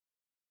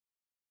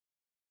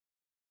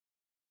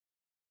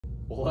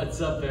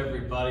What's up,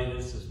 everybody?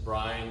 This is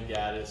Brian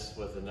Gaddis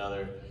with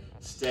another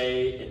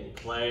Stay and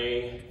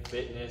Play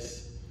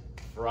Fitness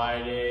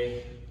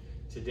Friday.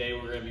 Today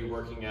we're going to be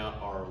working out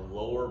our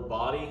lower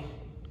body.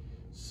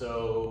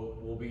 So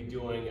we'll be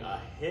doing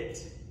a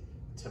HIIT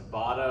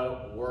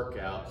Tabata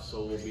workout.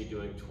 So we'll be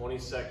doing 20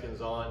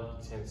 seconds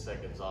on, 10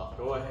 seconds off.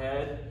 Go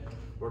ahead.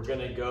 We're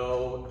going to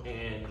go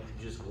and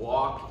just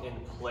walk in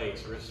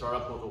place. We're going to start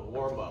off with a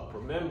warm up.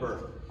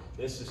 Remember,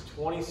 this is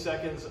 20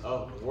 seconds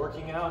of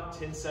working out,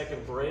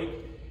 10-second break,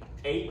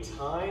 8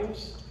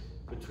 times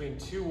between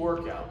 2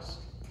 workouts.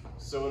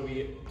 So it'll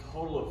be a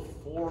total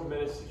of 4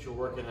 minutes that you're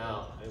working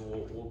out, and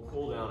we'll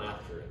cool down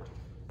after it,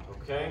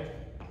 okay?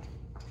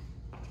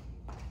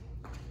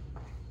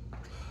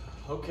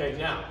 Okay,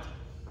 now,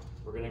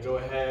 we're gonna go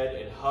ahead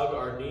and hug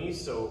our knees,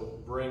 so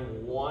bring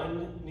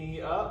one knee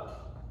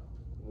up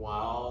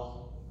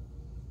while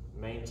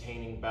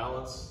maintaining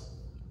balance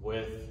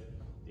with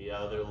the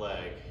other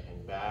leg,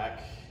 and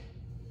back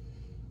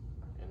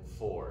and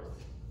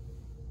forth.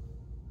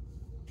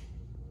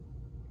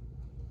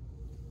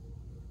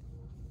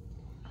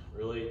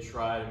 Really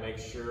try to make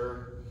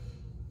sure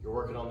you're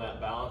working on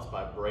that balance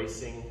by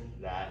bracing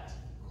that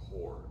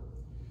core.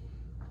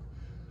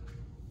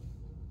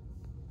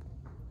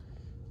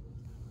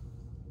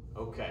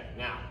 Okay,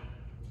 now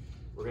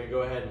we're going to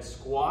go ahead and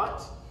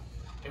squat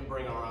and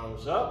bring our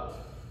arms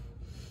up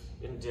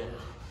and down,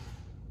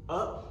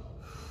 up.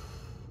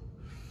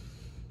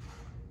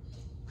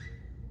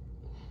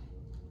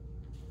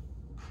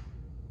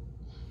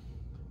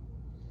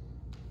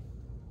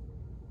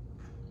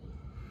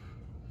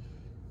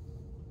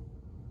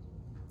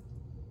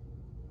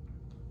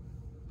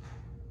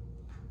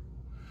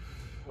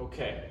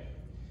 Okay,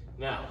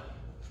 now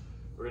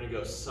we're gonna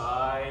go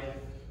side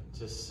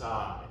to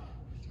side,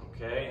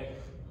 okay?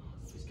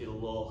 Just get a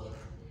little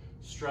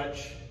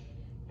stretch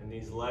in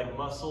these leg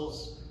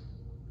muscles.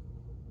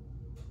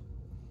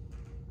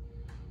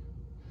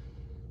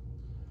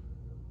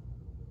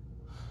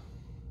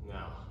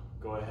 Now,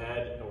 go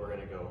ahead and we're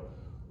gonna go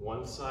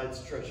one side,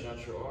 stretching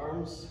out your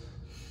arms,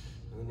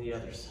 and then the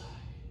other side.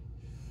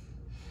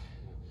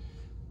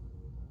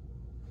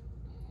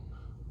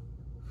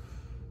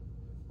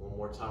 One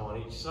more time on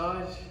each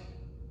side.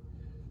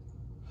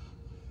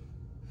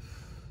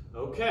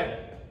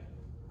 Okay.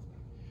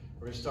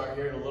 We're gonna start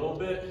here in a little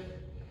bit.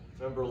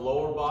 Remember,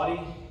 lower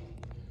body.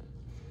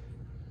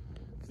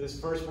 This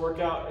first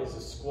workout is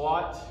a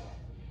squat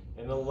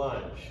and a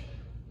lunge.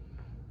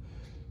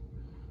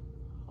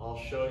 I'll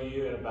show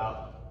you in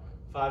about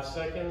 5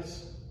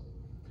 seconds.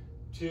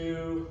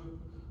 2,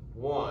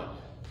 1.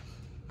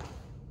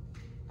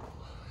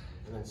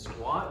 And then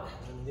squat,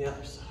 and then the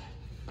other side.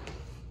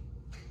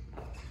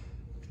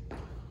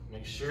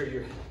 Make sure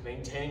you're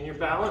maintaining your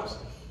balance.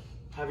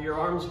 Have your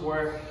arms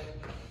where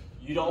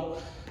you don't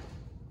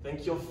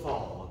think you'll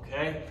fall,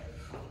 okay?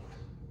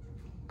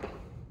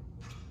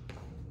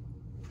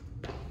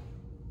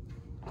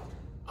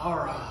 All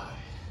right,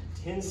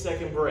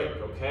 10-second break,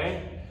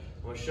 okay?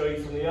 I'm gonna show you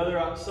from the other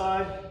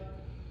outside.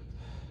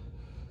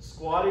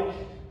 Squatting,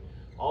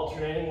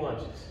 alternating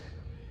lunges,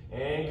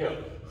 and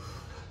go.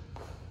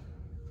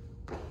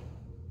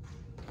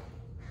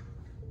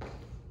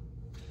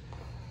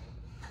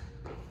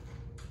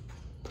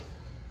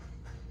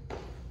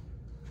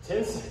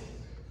 Seconds.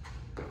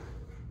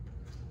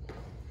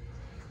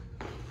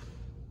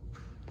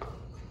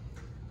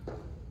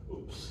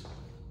 Oops.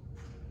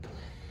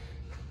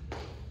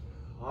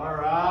 All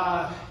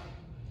right.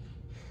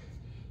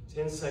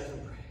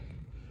 10-second break.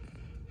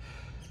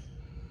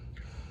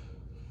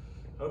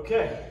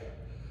 Okay.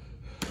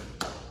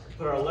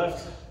 Put our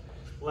left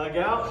leg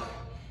out.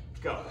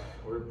 Go.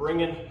 We're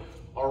bringing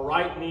our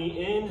right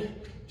knee in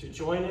to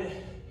join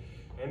it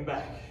and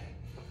back.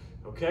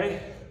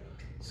 Okay?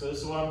 So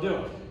this is what I'm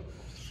doing.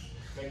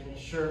 Making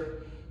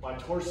sure my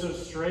torso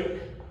is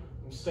straight.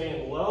 I'm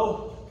staying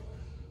low.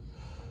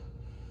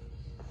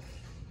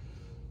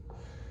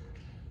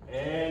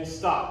 And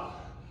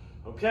stop.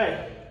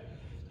 Okay.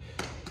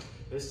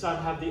 This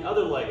time have the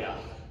other leg out.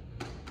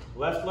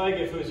 Left leg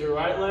if it was your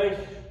right leg,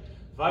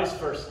 vice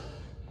versa.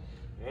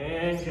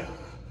 And go.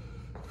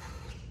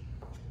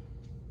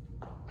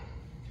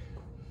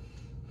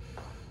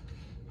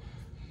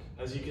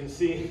 As you can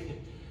see,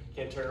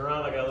 can't turn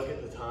around, I gotta look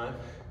at the time.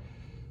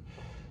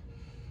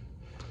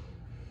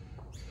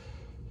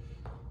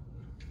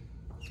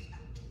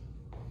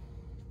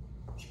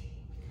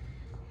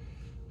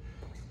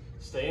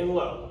 Staying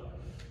low.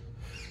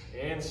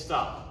 And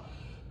stop.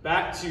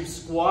 Back to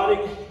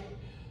squatting.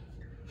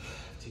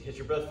 To catch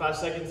your breath, 5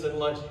 seconds, and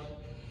lunging.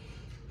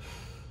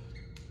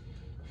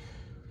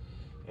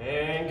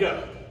 And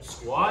go.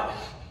 Squat,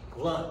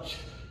 lunge.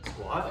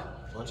 Squat,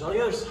 lunge on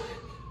the other side.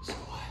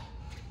 Squat,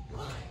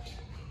 lunge.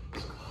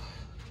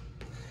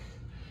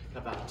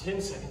 About 10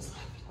 seconds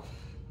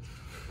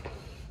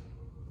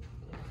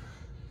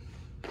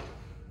left.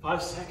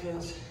 5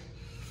 seconds.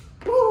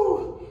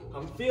 Woo!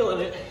 I'm feeling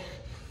it.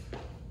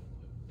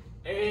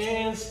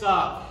 And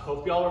stop.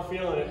 Hope y'all are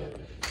feeling it.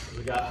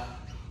 We got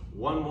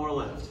one more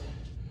left.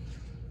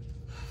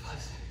 5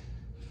 seconds.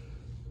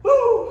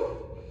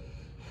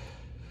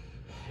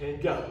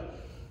 and go.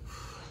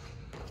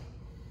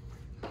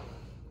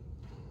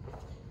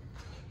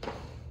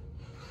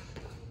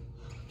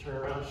 Turn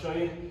around, show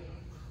you.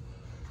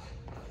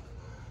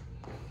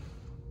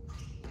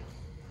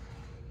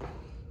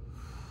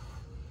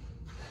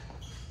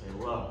 Stay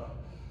low.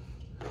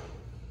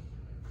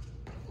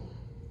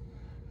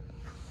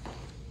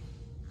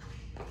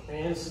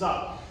 And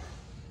stop.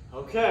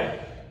 Okay.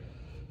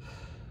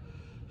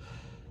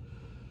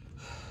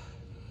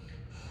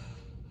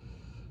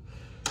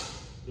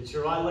 Get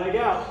your right leg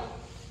out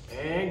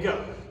and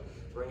go.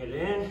 Bring it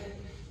in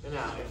and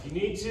out. If you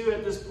need to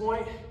at this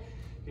point,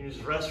 you can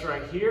just rest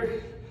right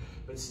here,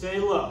 but stay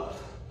low.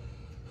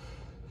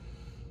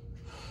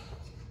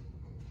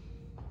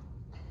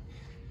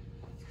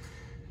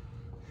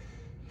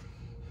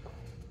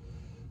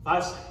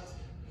 Five seconds.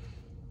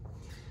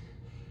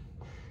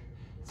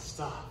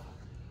 Stop.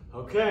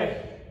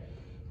 Okay,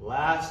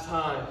 last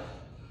time.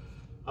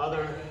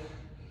 Other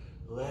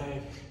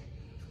leg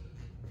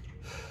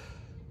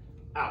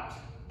out.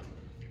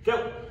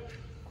 Go.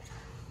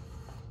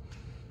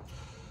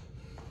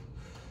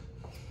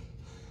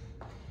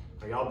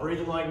 Are y'all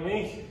breathing like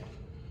me?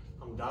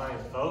 I'm dying,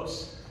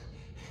 folks.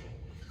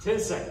 10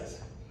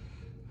 seconds.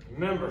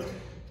 Remember,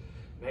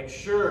 make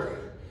sure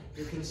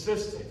you're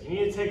consistent. If you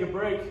need to take a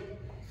break,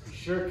 you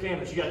sure can,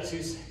 but you got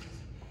 2 seconds.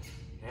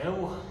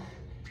 And 1,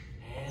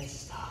 and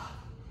stop.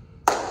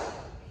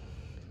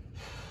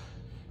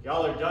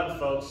 Y'all are done,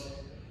 folks.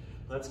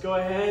 Let's go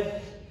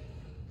ahead,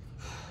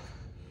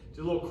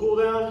 do a little cool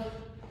down,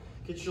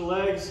 get your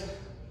legs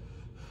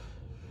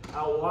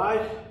out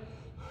wide.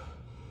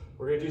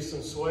 We're gonna do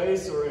some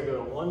sways, so we're gonna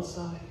go to one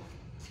side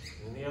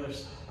and the other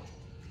side.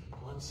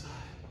 One side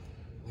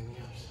and the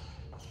other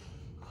side.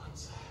 One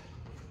side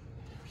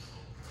and the other side.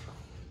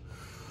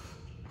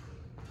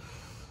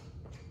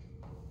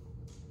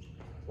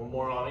 One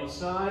more on each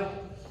side.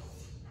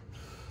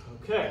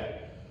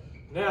 Okay,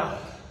 now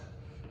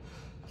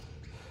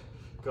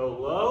go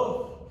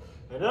low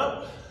and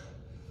up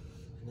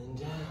and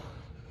then down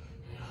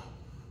and up.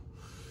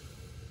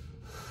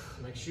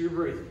 Make sure you're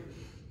breathing.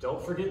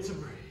 Don't forget to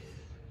breathe.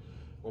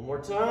 One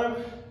more time.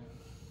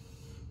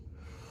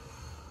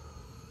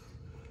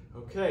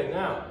 Okay,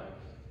 now,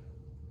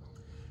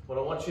 what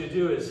I want you to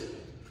do is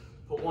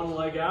put one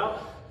leg out,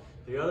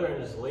 the other,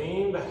 and just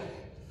lean back.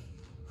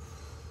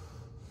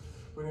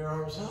 Bring your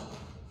arms up.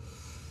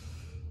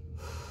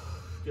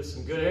 Get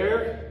some good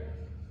air.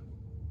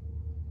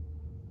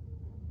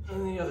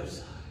 And the other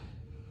side.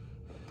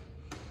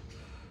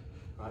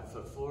 Right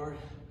foot forward,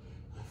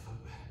 left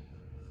foot back.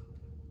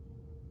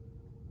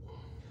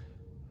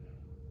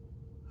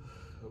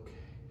 Okay.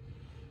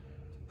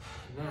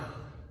 Now,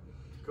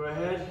 go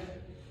ahead,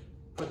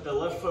 put the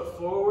left foot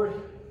forward,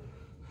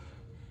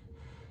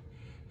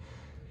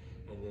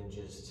 and then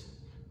just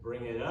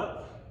bring it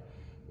up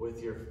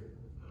with your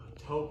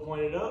toe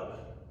pointed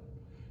up,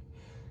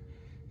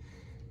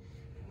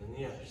 and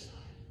then the other side.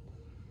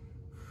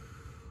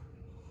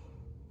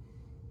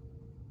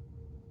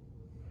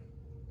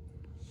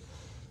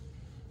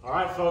 All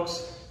right,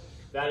 folks,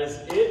 that is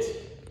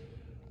it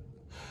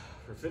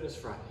for Fitness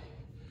Friday.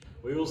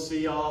 We will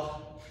see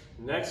y'all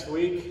next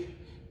week.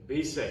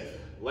 Be safe.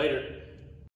 Later.